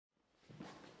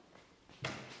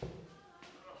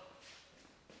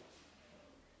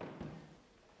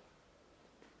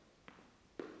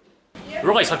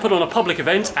Right, I put on a public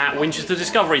event at Winchester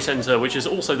Discovery Centre, which is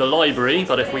also the library,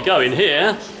 but if we go in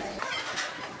here,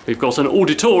 we've got an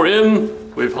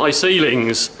auditorium with high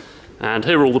ceilings, and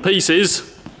here are all the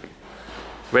pieces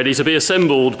ready to be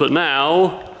assembled, but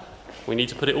now we need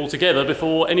to put it all together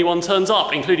before anyone turns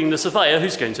up, including the surveyor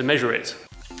who's going to measure it.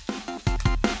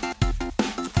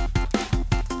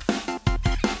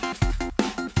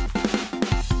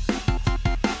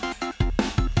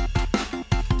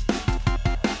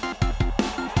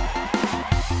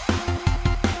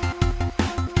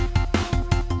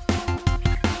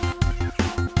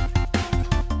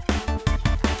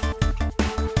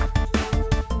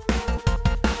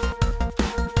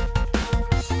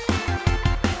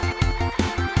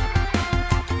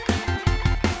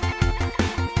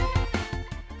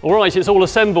 Alright, it's all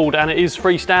assembled and it is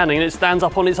freestanding and it stands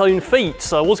up on its own feet.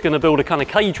 So I was going to build a kind of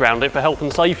cage around it for health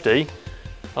and safety,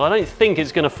 but I don't think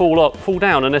it's going to fall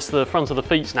down unless the front of the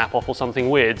feet snap off or something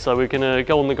weird. So we're going to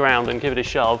go on the ground and give it a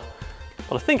shove.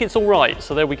 But I think it's alright,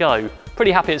 so there we go.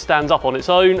 Pretty happy it stands up on its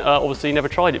own. Obviously never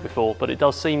tried it before, but it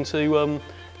does seem to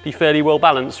be fairly well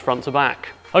balanced front to back.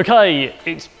 Okay,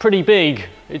 it's pretty big.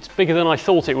 It's bigger than I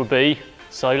thought it would be.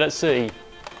 So let's see.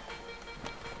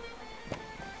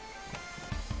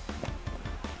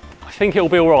 I think it'll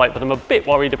be all right, but I'm a bit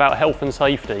worried about health and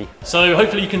safety. So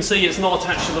hopefully you can see it's not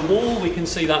attached to the wall. We can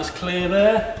see that's clear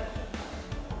there.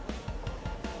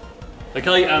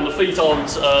 Okay, and the feet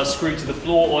aren't screwed to the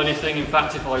floor or anything. In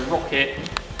fact, if I rock it,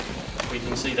 we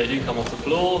can see they do come off the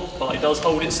floor, but it does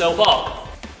hold itself up.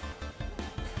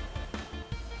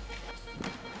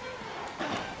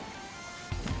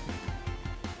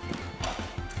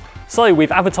 So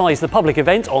we've advertised the public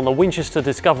event on the Winchester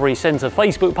Discovery Centre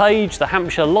Facebook page, the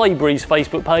Hampshire Library's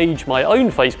Facebook page, my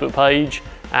own Facebook page,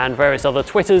 and various other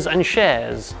Twitters and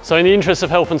shares. So in the interest of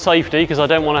health and safety, because I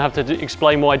don't want to have to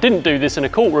explain why I didn't do this in a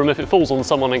courtroom if it falls on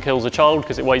someone and kills a child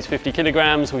because it weighs 50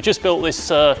 kilograms, we've just built this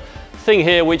thing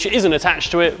here which isn't attached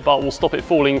to it, but will stop it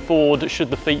falling forward should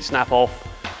the feet snap off,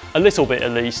 a little bit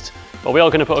at least. But we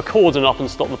are going to put a cordon up and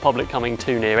stop the public coming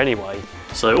too near anyway.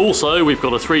 So also we've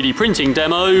got a 3D printing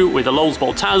demo with a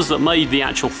Lolzbot Taz that made the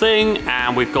actual thing,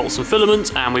 and we've got some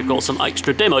filament and we've got some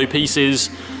extra demo pieces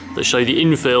that show the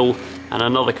infill and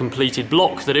another completed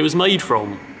block that it was made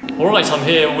from. Alright, I'm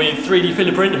here with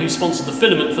 3D-Print who sponsored the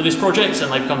filament for this project,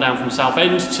 and they've come down from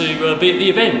Southend to be at the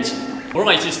event.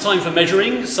 Alright, it's time for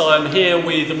measuring, so I'm here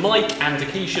with Mike and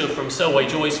Takesha from Selway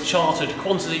Joyce Chartered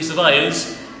Quantity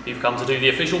Surveyors, who've come to do the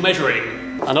official measuring.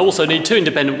 And I also need two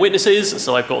independent witnesses,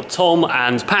 so I've got Tom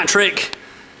and Patrick,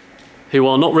 who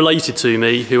are not related to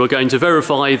me, who are going to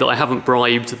verify that I haven't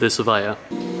bribed the surveyor.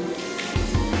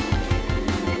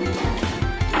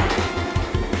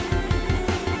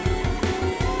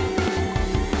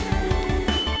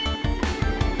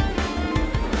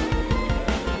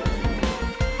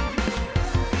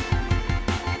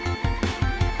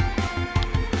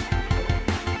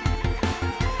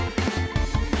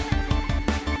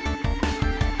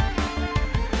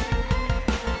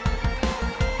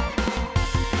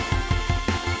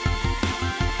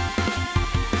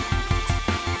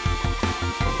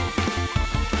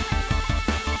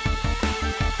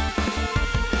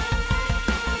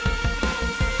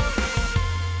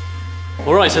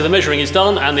 Alright, so the measuring is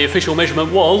done and the official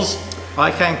measurement was?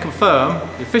 I can confirm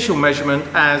the official measurement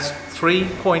as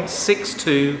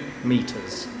 3.62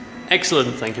 metres.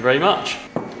 Excellent, thank you very much.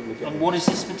 And what is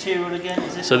this material again?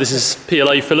 So this is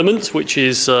PLA filament, which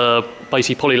is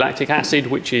basically polylactic acid,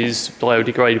 which is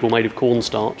biodegradable, made of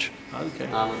cornstarch. Okay.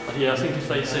 Yeah, I think if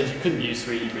they said you couldn't use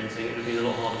 3D printing, it would be a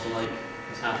lot harder to make.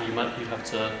 It's happy you'd have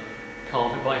to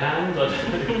carve it by hand.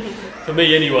 For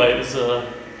me anyway, it was...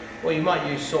 Well, you might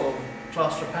use sort of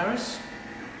plaster of Paris?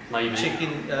 Maybe.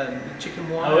 Chicken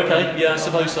wire? Oh, okay, yeah, I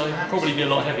suppose so. Probably be a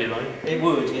lot heavier though. It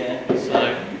would, yeah. So...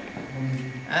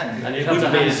 And you'd it have to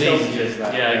wouldn't be hand as easy as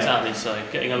that. Yeah, exactly, so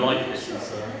getting a likeness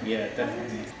is... Yeah,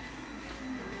 definitely.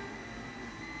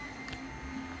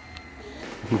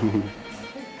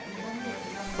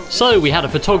 So we had a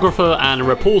photographer and a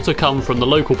reporter come from the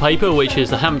local paper, which is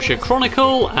the Hampshire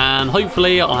Chronicle, and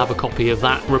hopefully I'll have a copy of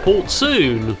that report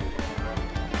soon.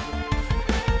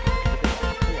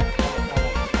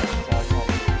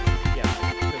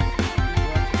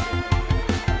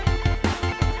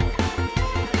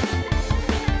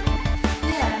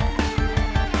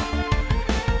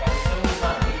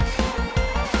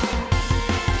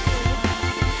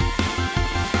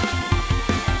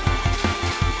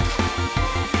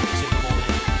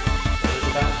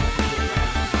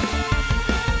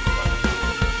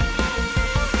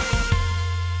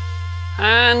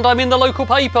 And I'm in the local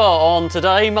paper on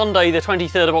today, Monday the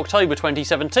 23rd of October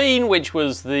 2017, which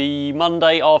was the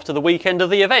Monday after the weekend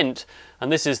of the event.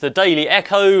 And this is the Daily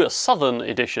Echo Southern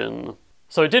edition.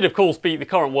 So it did of course beat the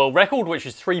current world record, which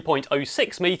is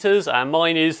 3.06 metres, and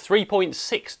mine is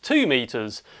 3.62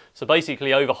 metres. So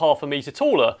basically over half a metre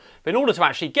taller. But in order to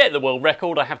actually get the world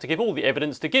record, I have to give all the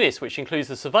evidence to Guinness, which includes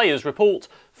the surveyor's report,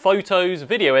 photos,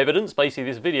 video evidence, basically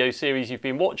this video series you've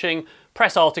been watching,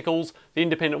 press articles, the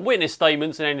independent witness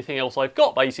statements, and anything else I've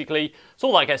got basically. So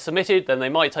all that gets submitted, then they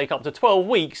might take up to 12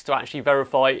 weeks to actually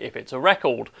verify if it's a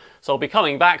record. So I'll be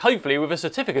coming back hopefully with a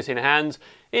certificate in hand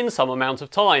in some amount of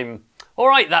time.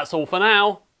 Alright, that's all for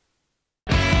now.